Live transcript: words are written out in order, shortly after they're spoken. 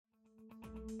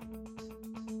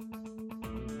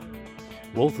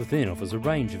Wealth Within offers a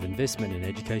range of investment and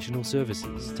educational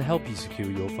services to help you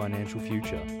secure your financial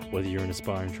future. Whether you're an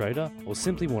aspiring trader or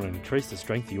simply want to increase the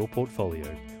strength of your portfolio,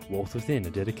 Wealth Within are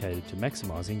dedicated to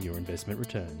maximising your investment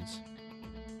returns.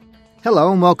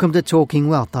 Hello and welcome to Talking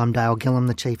Wealth. I'm Dale Gillham,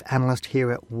 the Chief Analyst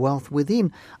here at Wealth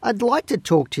Within. I'd like to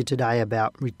talk to you today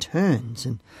about returns,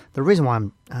 and the reason why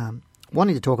I'm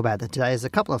wanting to talk about that today is a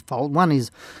couple of fold. One is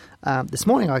this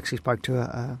morning I actually spoke to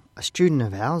a student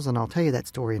of ours, and I'll tell you that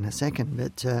story in a second.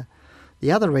 But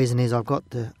the other reason is I've got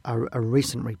a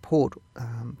recent report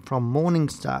from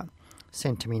Morningstar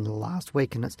sent to me last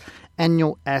week, and it's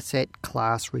annual asset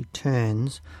class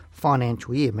returns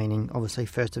financial year, meaning obviously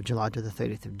 1st of July to the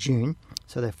 30th of June.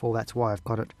 So therefore that's why I've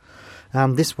got it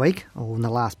this week, or in the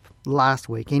last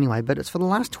week anyway, but it's for the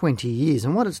last 20 years.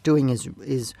 And what it's doing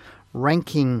is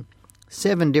ranking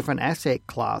 7 different asset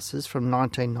classes from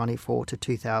 1994 to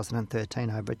 2013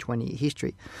 over a 20-year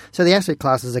history. So the asset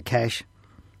classes are cash,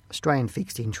 Australian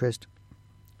fixed interest,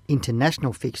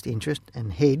 international fixed interest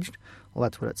and hedged, well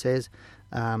that's what it says,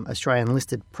 Australian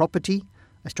listed property,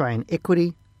 Australian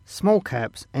equity, small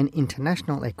caps and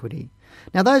international equity.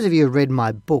 Now those of you who read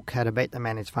my book, How to Beat the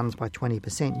Managed Funds by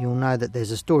 20%, you'll know that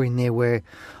there's a story in there where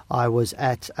I was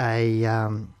at a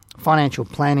financial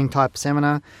planning type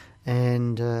seminar,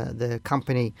 and the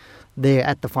company there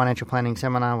at the financial planning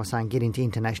seminar was saying get into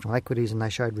international equities, and they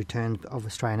showed returns of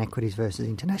Australian equities versus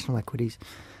international equities.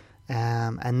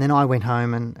 And then I went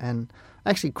home and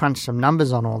actually crunched some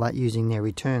numbers on all that using their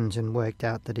returns, and worked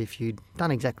out that if you'd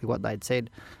done exactly what they'd said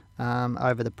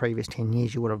over the previous 10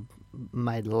 years, you would have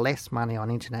made less money on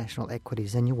international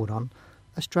equities than you would on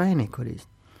Australian equities.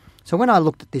 So when I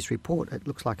looked at this report, it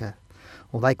looks like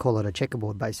they call it a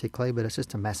checkerboard basically, but it's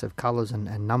just a massive colours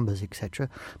and numbers, etc.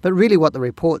 But really what the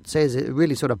report says, it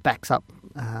really sort of backs up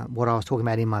what I was talking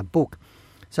about in my book.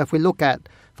 So if I look at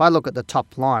the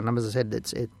top line, as I said,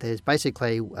 there's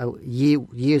basically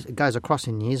years. It goes across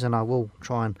in years, and I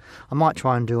might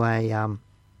try and do a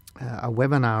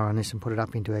webinar on this and put it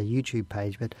up into a YouTube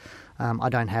page, but I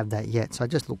don't have that yet. So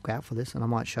just look out for this, and I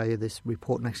might show you this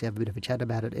report and actually have a bit of a chat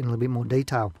about it in a little bit more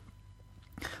detail.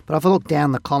 But if I look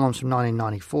down the columns from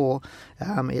 1994,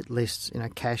 it lists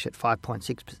cash at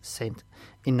 5.6%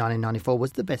 in 1994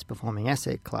 was the best performing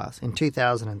asset class. In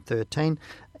 2013,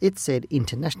 it said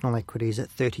international equities at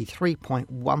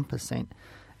 33.1%.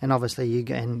 And obviously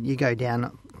you go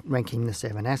down ranking the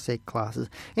 7 asset classes.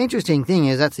 Interesting thing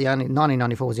is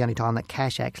 1994 was the only time that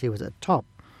cash actually was at top.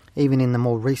 Even in the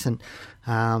more recent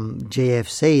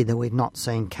GFC, that we'd not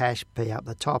seen cash be up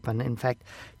the top. And in fact,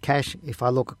 cash, if I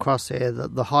look across there,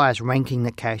 the highest ranking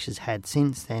that cash has had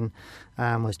since then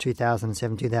was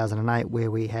 2007, 2008, where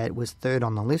was third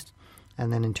on the list.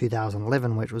 And then in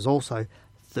 2011, which was also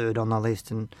third on the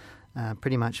list. And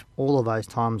pretty much all of those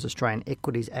times, Australian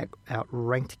equities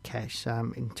outranked cash.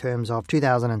 In terms of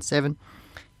 2007,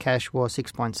 cash was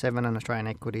 6.7 and Australian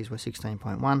equities were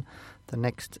 16.1. The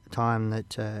next time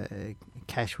that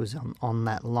cash was on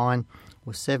that line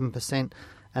was 7%, and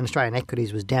Australian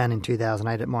equities was down in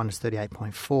 2008 at minus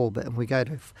 38.4. But if we go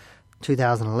to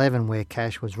 2011, where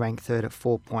cash was ranked third at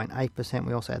 4.8%,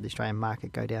 we also had the Australian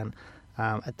market go down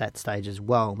at that stage as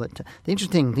well. But the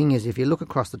interesting thing is, if you look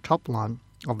across the top line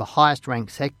of the highest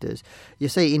ranked sectors, you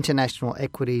see international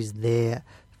equities there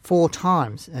 4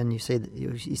 times, and you see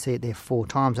it there 4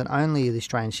 times, and only the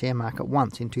Australian share market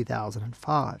once in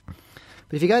 2005.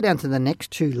 But if you go down to the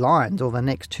next 2 lines, or the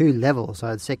next 2 levels,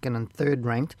 so the second and third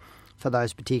ranked for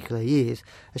those particular years,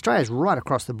 Australia's right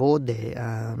across the board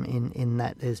there. In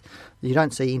that you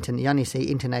only see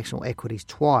international equities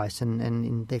twice, and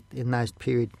in those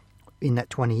period in that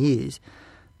 20 years,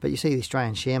 but you see the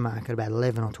Australian share market about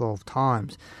 11 or 12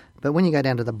 times. But when you go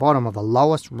down to the bottom of the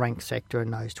lowest ranked sector in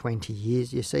those 20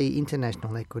 years, you see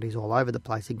international equities all over the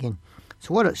place again.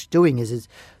 So what it's doing is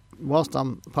whilst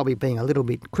I'm probably being a little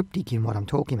bit cryptic in what I'm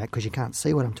talking about, because you can't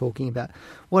see what I'm talking about,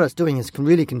 what it's doing is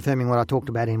really confirming what I talked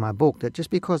about in my book, that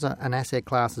just because an asset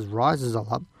class rises a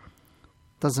lot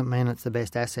doesn't mean it's the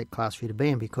best asset class for you to be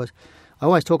in, because I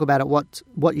always talk about it,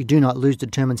 what you do not lose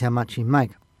determines how much you make.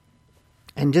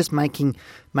 And just getting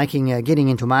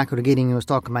into a market or getting into a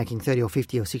stock and making 30 or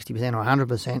 50 or 60% or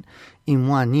 100% in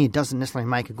 1 year doesn't necessarily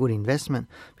make a good investment,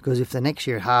 because if the next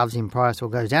year it halves in price or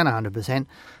goes down 100%,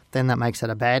 then that makes it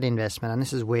a bad investment. And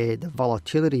this is where the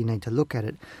volatility, you need to look at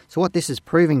it. So what this is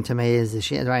proving to me is the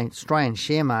Australian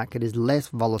share market is less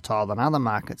volatile than other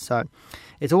markets. So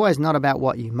it's always not about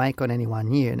what you make on any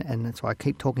 1 year, and that's why I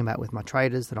keep talking about with my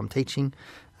traders that I'm teaching.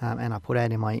 And I put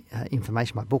out in my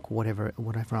information, my book, or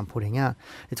whatever I'm putting out.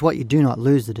 It's what you do not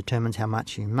lose that determines how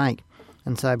much you make.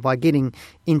 And so by getting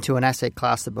into an asset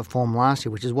class that performed last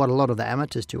year, which is what a lot of the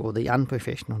amateurs do or the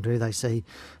unprofessional do, they see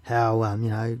how,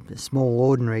 the small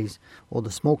ordinaries or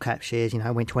the small cap shares,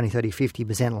 went 20, 30,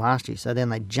 50% last year. So then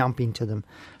they jump into them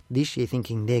this year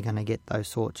thinking they're going to get those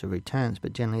sorts of returns.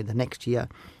 But generally the next year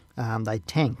they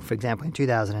tank. For example, in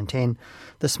 2010,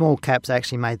 the small caps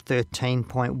actually made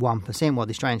 13.1%, while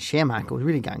the Australian share market was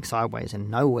really going sideways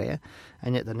and nowhere.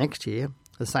 And yet the next year,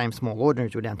 the same small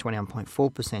ordinaries were down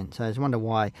 21.4%. So I just wonder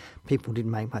why people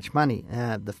didn't make much money.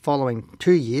 The following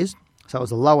 2 years, so it was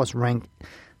the lowest ranked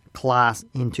class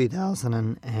in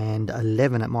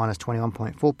 2011 at minus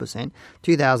 21.4%.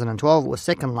 2012 it was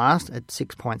second last at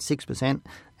 6.6%,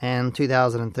 and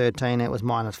 2013 it was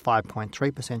minus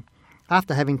 5.3%.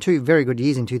 After having two very good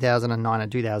years in 2009 and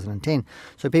 2010.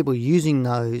 So people using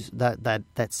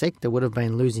that sector would have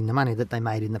been losing the money that they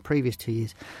made in the previous 2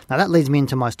 years. Now that leads me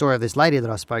into my story of this lady that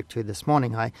I spoke to this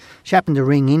morning. She happened to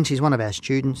ring in. She's one of our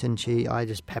students, and I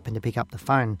just happened to pick up the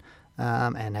phone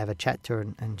and have a chat to her,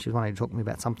 and she wanted to talk to me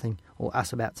about something, or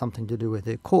us about something to do with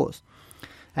her course.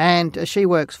 And she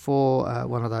works for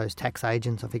one of those tax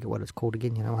agents, I forget what it's called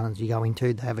again, ones you go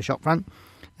into, they have a shop front.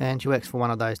 And she works for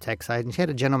one of those tax agents. She had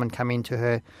a gentleman come in to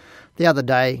her the other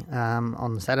day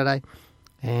on the Saturday,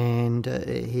 and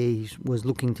he was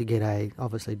looking to get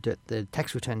obviously the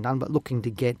tax return done, but looking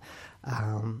to get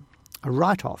a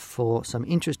write-off for some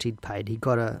interest he'd paid.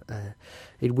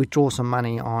 He'd withdraw some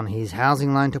money on his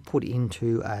housing loan to put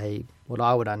into what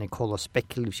I would only call a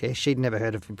speculative share. She'd never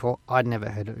heard of it before. I'd never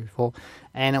heard of it before.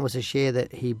 And it was a share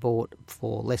that he bought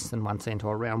for less than 1 cent,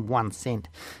 or around 1 cent.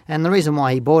 And the reason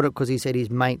why he bought it, because he said his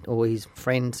mate or his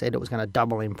friend said it was going to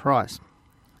double in price.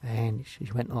 And she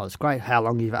went, oh, it's great. How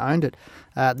long have you owned it?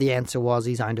 The answer was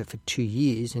he's owned it for 2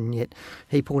 years, and yet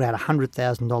he pulled out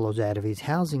 $100,000 out of his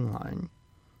housing loan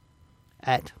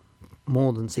at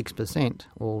more than 6%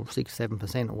 or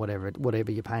 6-7% or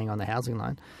whatever you're paying on the housing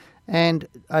loan, and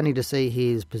only to see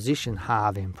his position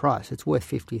halve in price. It's worth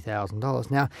 $50,000.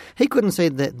 Now, he couldn't see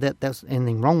that there's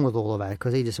anything wrong with all of that,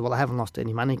 because he just said, well, I haven't lost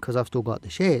any money because I've still got the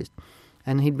shares.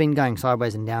 And he'd been going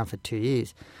sideways and down for 2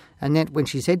 years. And then when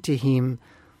she said to him,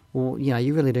 well,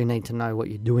 you really do need to know what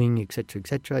you're doing, etc.,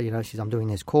 etc. She says, I'm doing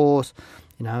this course.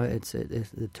 It's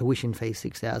the tuition fee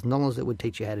 $6,000 that would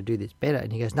teach you how to do this better.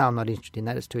 And he goes, no, I'm not interested in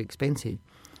that. It's too expensive.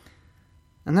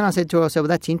 And then I said to her, well,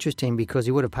 that's interesting, because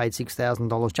he would have paid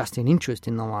 $6,000 just in interest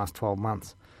in the last 12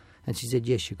 months. And she said,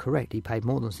 yes, you're correct. He paid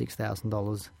more than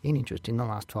 $6,000 in interest in the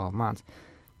last 12 months.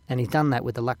 And he's done that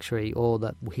with the luxury, or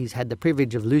that he's had the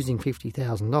privilege of losing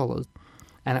 $50,000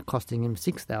 and it costing him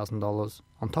 $6,000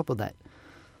 on top of that.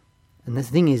 And the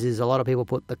thing is a lot of people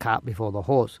put the cart before the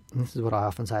horse. And this is what I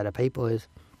often say to people is,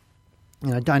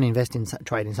 don't invest in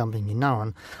trading something you know.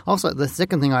 And also, the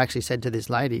second thing I actually said to this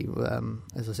lady,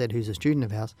 as I said, who's a student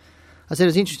of ours, I said,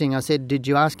 it's interesting. I said, did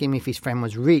you ask him if his friend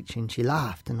was rich? And she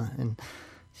laughed. And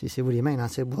she said, what do you mean? I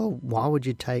said, well, why would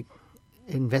you take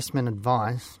investment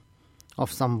advice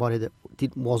off somebody that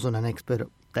wasn't an expert at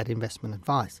that investment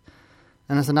advice?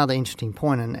 And that's another interesting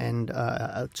point. And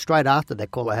straight after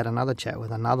that call, I had another chat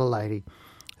with another lady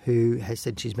who has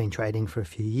said she's been trading for a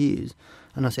few years.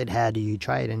 And I said, how do you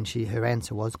trade? And her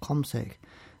answer was CommSec.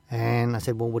 And I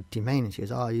said, well, what do you mean? And she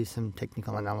goes, I use some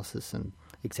technical analysis and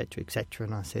et cetera, et cetera.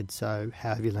 And I said, so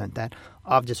how have you learnt that?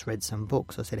 I've just read some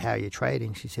books. I said, how are you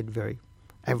trading? She said, very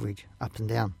average, up and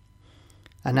down.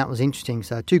 And that was interesting.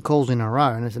 So 2 calls in a row,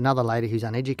 and there's another lady who's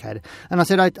uneducated. And I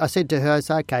said to her,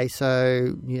 okay,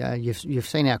 so you've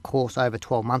seen our course over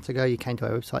 12 months ago. You came to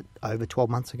our website over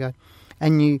 12 months ago,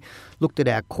 and you looked at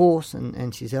our course.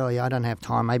 And she said, oh yeah, I don't have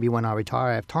time. Maybe when I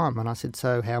retire, I have time. And I said,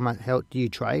 so how do you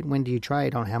trade? When do you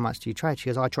trade? On how much do you trade? She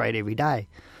goes, I trade every day.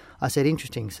 I said,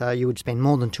 interesting. So you would spend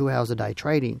more than 2 hours a day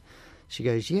trading? She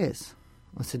goes, yes.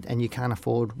 I said, and you can't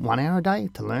afford 1 hour a day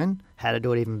to learn how to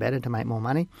do it even better, to make more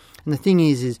money? And the thing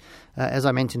is as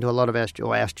I mentioned to a lot of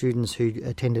our students who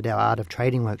attended our Art of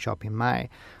Trading workshop in May,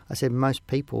 I said a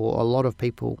lot of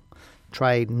people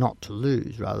trade not to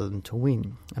lose rather than to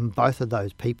win. And both of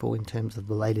those people, in terms of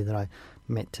the lady that I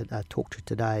met to talk to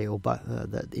today, or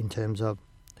in terms of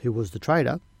who was the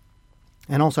trader,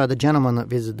 and also the gentleman that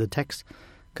visited the tax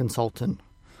consultant,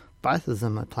 both of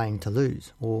them are playing to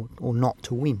lose or not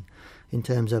to win, in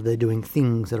terms of they're doing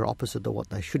things that are opposite to what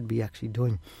they should be actually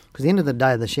doing. Because at the end of the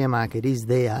day, the share market is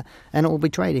there and it will be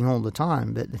trading all the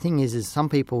time. But the thing is some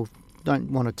people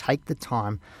don't want to take the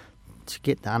time to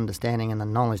get the understanding and the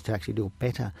knowledge to actually do it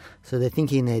better. So they're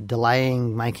thinking they're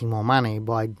delaying making more money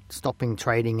by stopping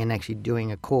trading and actually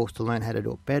doing a course to learn how to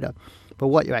do it better. But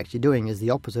what you're actually doing is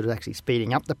the opposite, of actually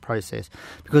speeding up the process,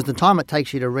 because the time it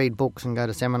takes you to read books and go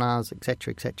to seminars,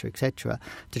 etc.,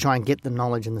 to try and get the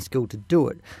knowledge and the skill to do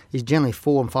it is generally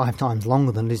 4 and 5 times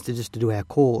longer than it is to do our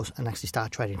course and actually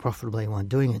start trading profitably while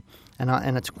doing it.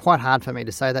 And it's quite hard for me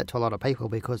to say that to a lot of people,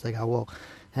 because they go, well,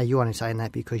 now you're only saying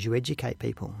that because you educate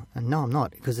people. And no, I'm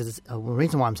not, because the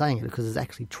reason why I'm saying it is because it's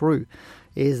actually true,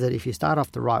 is that if you start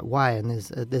off the right way, and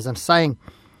there's a saying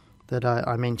that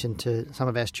I mentioned to some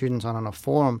of our students on a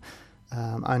forum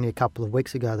only a couple of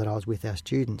weeks ago that I was with our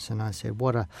students, and I said,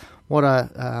 what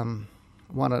an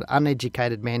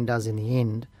uneducated man does in the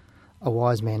end, a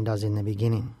wise man does in the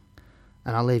beginning.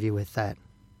 And I'll leave you with that.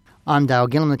 I'm Dale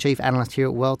Gillham, the Chief Analyst here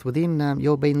at Wealth Within.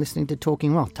 You've been listening to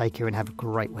Talking Wealth. Take care and have a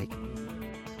great week.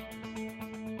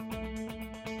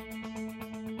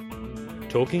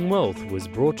 Talking Wealth was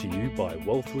brought to you by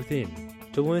Wealth Within.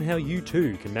 To learn how you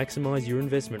too can maximise your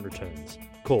investment returns,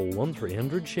 call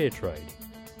 1300 ShareTrade.